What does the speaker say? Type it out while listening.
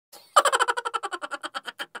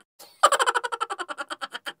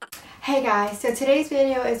Hey guys, so today's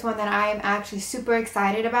video is one that I am actually super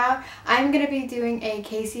excited about. I'm going to be doing a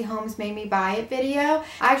Casey Holmes Made Me Buy It video.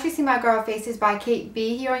 I actually see my girl Faces by Kate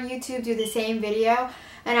B here on YouTube do the same video,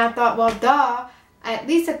 and I thought, well duh, at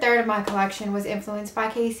least a third of my collection was influenced by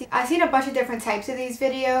Casey. I've seen a bunch of different types of these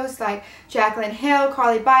videos like Jaclyn Hill,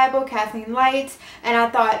 Carly Bible, Kathleen Lights, and I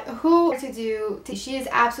thought who to do. She is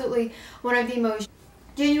absolutely one of the most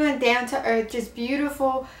genuine, down-to-earth, just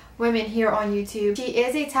beautiful women here on YouTube. She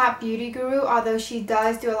is a top beauty guru, although she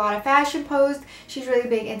does do a lot of fashion posts. She's really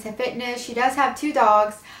big into fitness. She does have two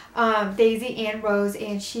dogs, Daisy and Rose,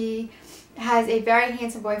 and she has a very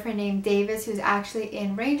handsome boyfriend named Davis who's actually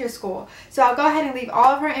in Ranger School. So I'll go ahead and leave all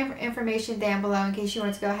of her information down below in case you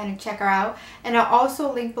want to go ahead and check her out. And I'll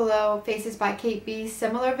also link below Faces by Kate B's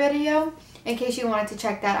similar video in case you wanted to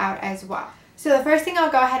check that out as well. So the first thing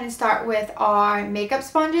I'll go ahead and start with are makeup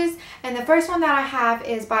sponges, and the first one that I have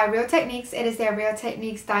is by Real Techniques. It is their Real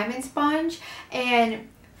Techniques Diamond Sponge, and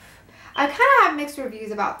I kind of have mixed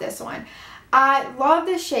reviews about this one. I love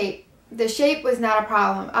the shape. The shape was not a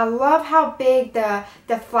problem. I love how big the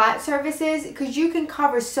flat surface is because you can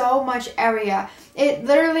cover so much area. It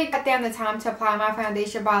literally cut down the time to apply my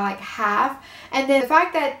foundation by like half, and then the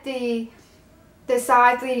fact that the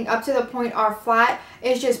sides leading up to the point are flat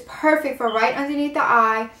is just perfect for right underneath the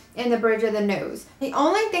eye and the bridge of the nose. The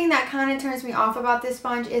only thing that kind of turns me off about this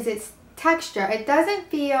sponge is its texture. It doesn't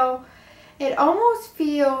feel, it almost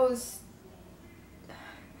feels,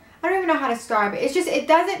 I don't even know how to describe it. It's just, it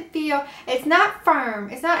doesn't feel, it's not firm.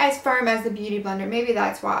 It's not as firm as the Beauty Blender. Maybe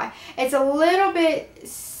that's why. It's a little bit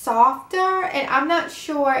softer, and I'm not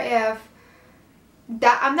sure if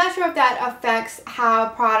that affects how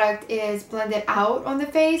product is blended out on the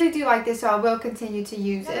face. I do like this, so I will continue to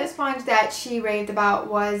use it. The sponge that she raved about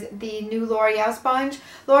was the new L'Oreal sponge.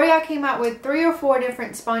 L'Oreal came out with 3 or 4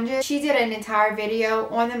 different sponges. She did an entire video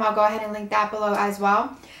on them. I'll go ahead and link that below as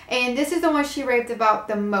well. And this is the one she raved about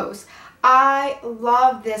the most. I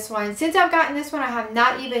love this one. Since I've gotten this one, I have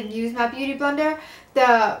not even used my Beauty Blender.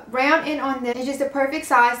 The round end on this is just the perfect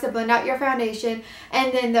size to blend out your foundation,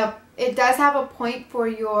 and then it does have a point for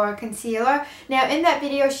your concealer. Now in that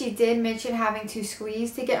video she did mention having to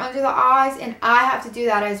squeeze to get under the eyes, and I have to do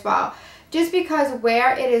that as well. Just because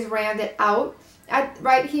where it is rounded out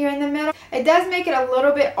right here in the middle, it does make it a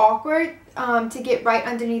little bit awkward to get right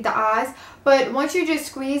underneath the eyes, but once you just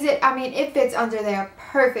squeeze it, I mean, it fits under there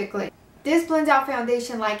perfectly. This blends out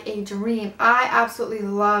foundation like a dream. I absolutely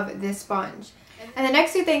love this sponge. And the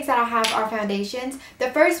next two things that I have are foundations.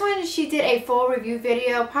 The first one, she did a full review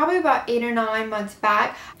video probably about 8 or 9 months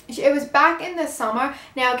back. It was back in the summer.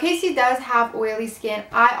 Now Casey does have oily skin.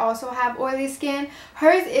 I also have oily skin.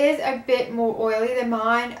 Hers is a bit more oily than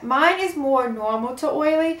mine. Mine is more normal to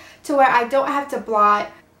oily, to where I don't have to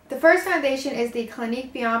blot. The first foundation is the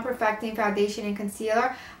Clinique Beyond Perfecting Foundation and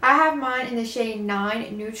Concealer. I have mine in the shade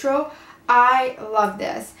 9 Neutral. I love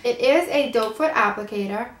this. It is a doe foot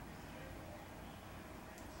applicator,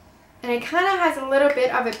 and it kind of has a little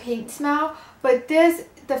bit of a paint smell, but the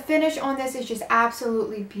finish on this is just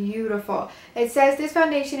absolutely beautiful. It says this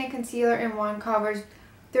foundation and concealer in one covers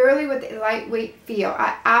thoroughly with a lightweight feel.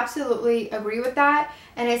 I absolutely agree with that,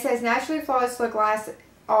 and it says naturally flawless look lasts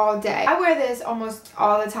all day. I wear this almost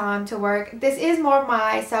all the time to work. This is more of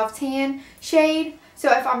my self-tan shade,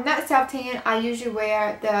 so if I'm not self-tan, I usually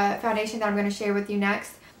wear the foundation that I'm going to share with you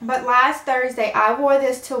next. But last Thursday, I wore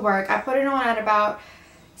this to work. I put it on at about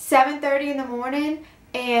 7:30 in the morning,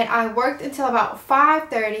 and I worked until about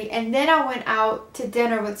 5:30, and then I went out to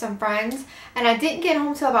dinner with some friends, and I didn't get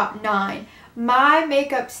home till about 9. My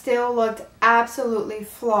makeup still looked absolutely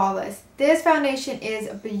flawless. This foundation is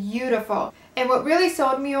beautiful, and what really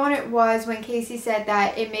sold me on it was when Casey said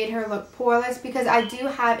that it made her look poreless, because I do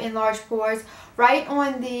have enlarged pores right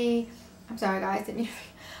on the, I'm sorry guys, didn't mean to,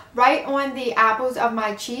 right on the apples of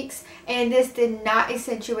my cheeks, and this did not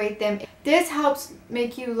accentuate them. This helps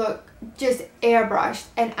make you look just airbrushed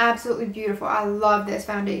and absolutely beautiful. I love this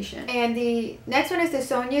foundation. And the next one is the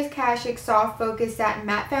Sonia's Kashuk Soft Focus Satin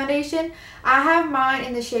Matte Foundation. I have mine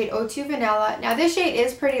in the shade 02 Vanilla. Now this shade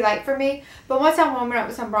is pretty light for me, but once I'm warming up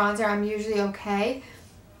with some bronzer, I'm usually okay.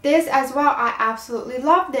 This as well, I absolutely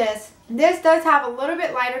love this. This does have a little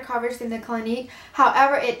bit lighter coverage than the Clinique,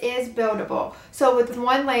 however it is buildable. So with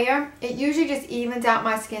one layer, it usually just evens out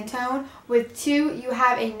my skin tone, With 2, you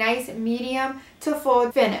have a nice medium to full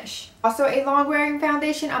finish. Also a long wearing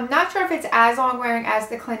foundation. I'm not sure if it's as long wearing as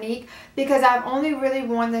the Clinique because I've only really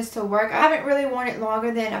worn this to work. I haven't really worn it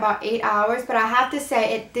longer than about 8 hours, but I have to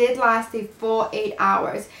say it did last the full 8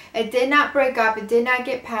 hours. It did not break up. It did not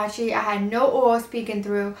get patchy. I had no oil speaking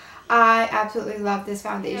through. I absolutely love this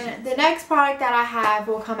foundation. The next product that I have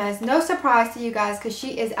will come as no surprise to you guys because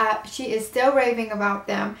she is still raving about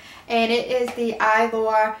them, and it is the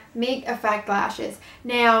Eyelure Mink Effect Lashes.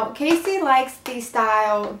 Now, Casey likes the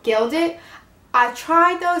style Gilded. I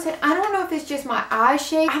tried those and I don't know if it's just my eye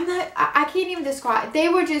shape. I can't even describe. They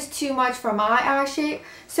were just too much for my eye shape.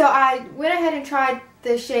 So I went ahead and tried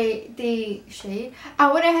the shade.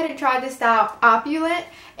 I went ahead and tried the style Opulent,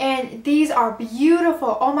 and these are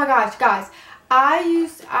beautiful. Oh my gosh, guys.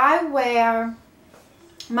 I wear,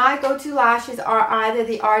 my go-to lashes are either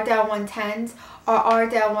the Ardell 110s or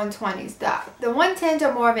Ardell 120s. The 110s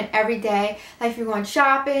are more of an everyday, like if you're going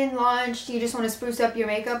shopping, lunch, you just want to spruce up your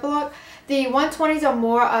makeup look. The 120s are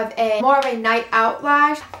more of a night out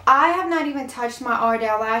lash. I have not even touched my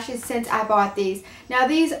Ardell lashes since I bought these. Now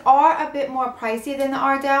these are a bit more pricey than the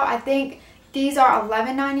Ardell. I think these are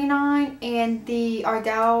 $11.99 and the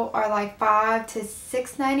Ardell are like $5 to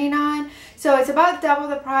 $6.99. So it's about double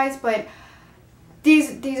the price, but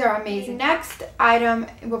these are amazing. Next item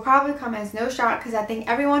will probably come as no shock because I think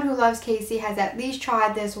everyone who loves Casey has at least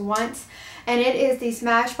tried this once, and it is the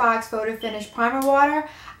Smashbox Photo Finish Primer Water.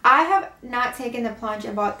 I have not taken the plunge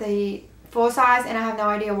and bought the full size, and I have no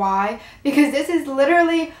idea why, because this is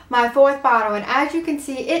literally my 4th bottle, and as you can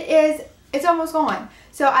see, it's almost gone.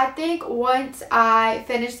 So I think once I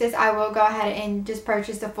finish this, I will go ahead and just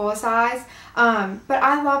purchase the full size. But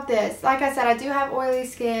I love this. Like I said, I do have oily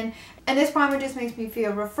skin, and this primer just makes me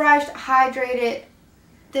feel refreshed, hydrated.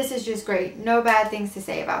 This is just great. No bad things to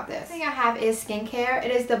say about this. The thing I have is skincare. It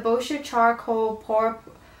is the Boscia Charcoal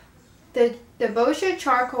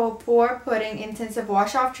Pore Pudding Intensive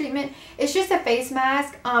Wash Off Treatment. It's just a face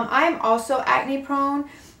mask. I am also acne prone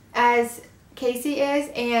as Casey is,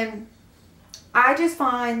 and I just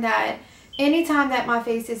find that anytime that my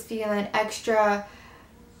face is feeling extra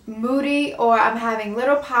moody or I'm having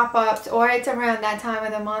little pop-ups or it's around that time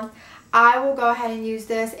of the month, I will go ahead and use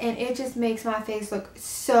this, and it just makes my face look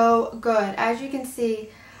so good. As you can see,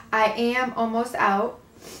 I am almost out.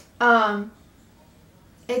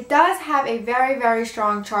 It does have a very, very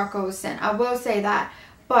strong charcoal scent. I will say that.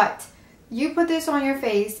 But you put this on your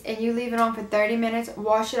face and you leave it on for 30 minutes,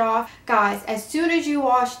 wash it off. Guys, as soon as you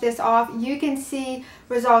wash this off, you can see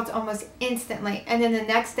results almost instantly. And then the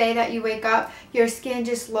next day that you wake up, your skin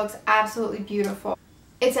just looks absolutely beautiful.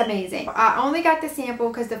 It's amazing. I only got the sample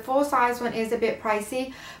because the full size one is a bit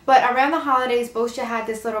pricey. But around the holidays, Boscia had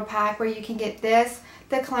this little pack where you can get this,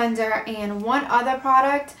 the cleanser, and one other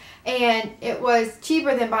product. And it was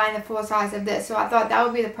cheaper than buying the full size of this. So I thought that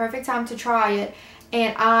would be the perfect time to try it.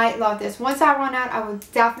 And I love this. Once I run out, I will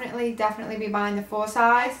definitely be buying the full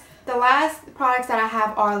size. The last products that I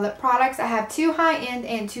have are lip products. I have 2 high-end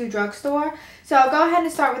and 2 drugstore. So I'll go ahead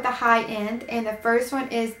and start with the high-end. And the first one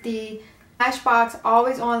is the Smashbox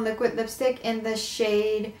Always On Liquid Lipstick in the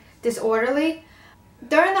shade Disorderly.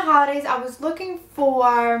 During the holidays, I was looking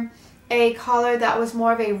for a color that was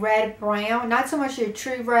more of a red brown, not so much your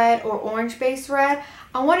true red or orange based red.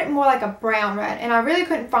 I wanted more like a brown red, and I really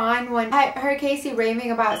couldn't find one. I heard Casey raving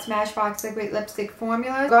about Smashbox liquid lipstick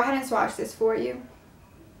formula. Go ahead and swatch this for you.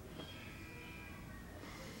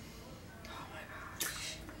 Oh my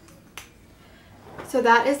gosh. So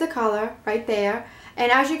that is the color right there. And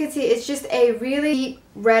as you can see, it's just a really deep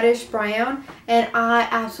reddish brown, and I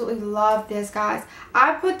absolutely love this, guys.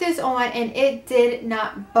 I put this on and it did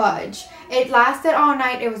not budge. It lasted all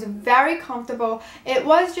night. It was very comfortable. It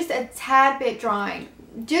was just a tad bit drying,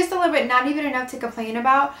 just a little bit, not even enough to complain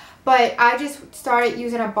about, but I just started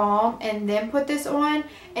using a balm and then put this on,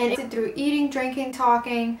 and through eating, drinking,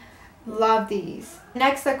 talking, love these.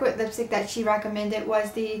 Next liquid lipstick that she recommended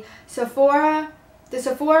was the Sephora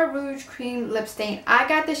Rouge Cream Lip Stain. I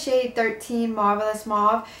got the shade 13 Marvelous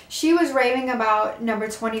Mauve. She was raving about number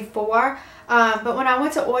 24, but when I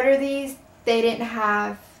went to order these, they didn't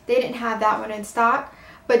have that one in stock.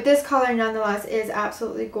 But this color nonetheless is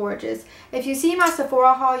absolutely gorgeous. If you see my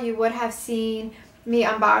Sephora haul, you would have seen me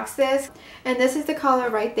unbox this. And this is the color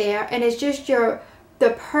right there, and it's just the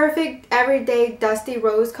perfect everyday dusty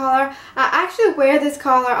rose color. I actually wear this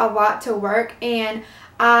color a lot to work, and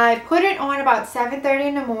I put it on about 7:30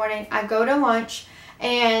 in the morning. I go to lunch,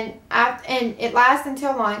 and it lasts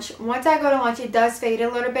until lunch. Once I go to lunch, it does fade a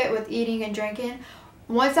little bit with eating and drinking.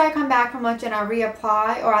 Once I come back from lunch and I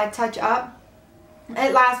reapply or I touch up,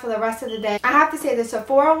 It lasts for the rest of the day. I have to say the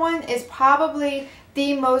Sephora one is probably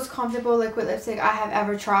the most comfortable liquid lipstick I have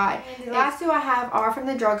ever tried. And the last two I have are from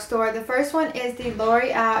the drugstore. The first one is the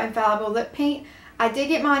L'Oreal Infallible Lip Paint. I did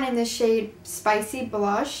get mine in the shade Spicy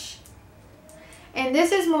Blush. And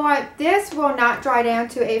this is more, this will not dry down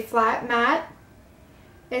to a flat matte.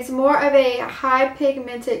 It's more of a high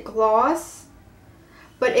pigmented gloss,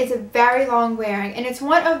 but it's very long wearing. And it's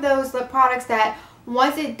one of those lip products that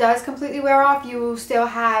once it does completely wear off, you will still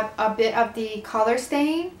have a bit of the color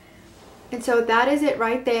stain. And so that is it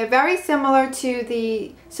right there. Very similar to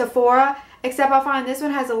the Sephora, except I find this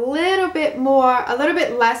one has a little bit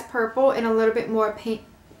less purple and a little bit more paint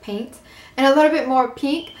and a little bit more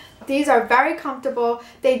pink. These are very comfortable.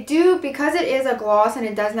 They do, because it is a gloss and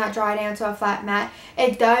it does not dry down to a flat matte,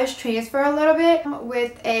 it does transfer a little bit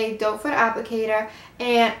with a doe foot applicator.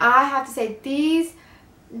 And I have to say this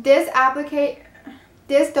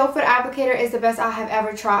doe foot applicator is the best I have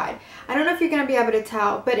ever tried. I don't know if you're going to be able to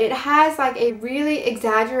tell, but it has like a really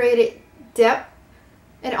exaggerated dip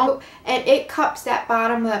and it cups that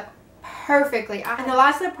bottom lip perfectly. And the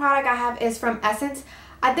last lip product I have is from Essence.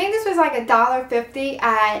 I think this was like $1.50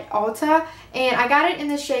 at Ulta, and I got it in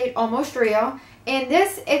the shade Almost Real. And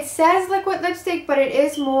this, it says liquid lipstick, but it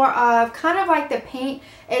is more of kind of like the paint.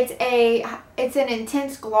 It's an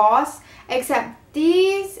intense gloss, except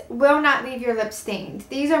these will not leave your lips stained.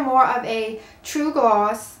 These are more of a true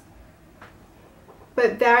gloss,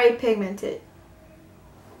 but very pigmented.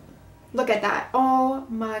 Look at that. Oh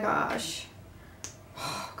my gosh.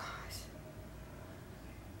 Oh gosh.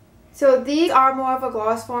 So these are more of a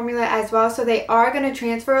gloss formula as well, so they are going to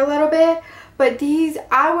transfer a little bit. But these,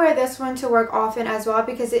 I wear this one to work often as well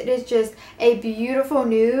because it is just a beautiful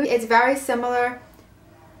nude. It's very similar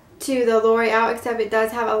to the L'Oreal, except it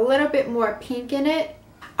does have a little bit more pink in it.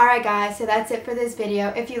 Alright guys, so that's it for this video.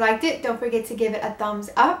 If you liked it, don't forget to give it a thumbs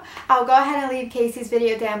up. I'll go ahead and leave Casey's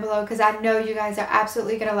video down below because I know you guys are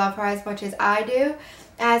absolutely going to love her as much as I do.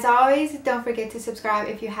 As always, don't forget to subscribe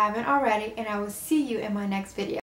if you haven't already, and I will see you in my next video.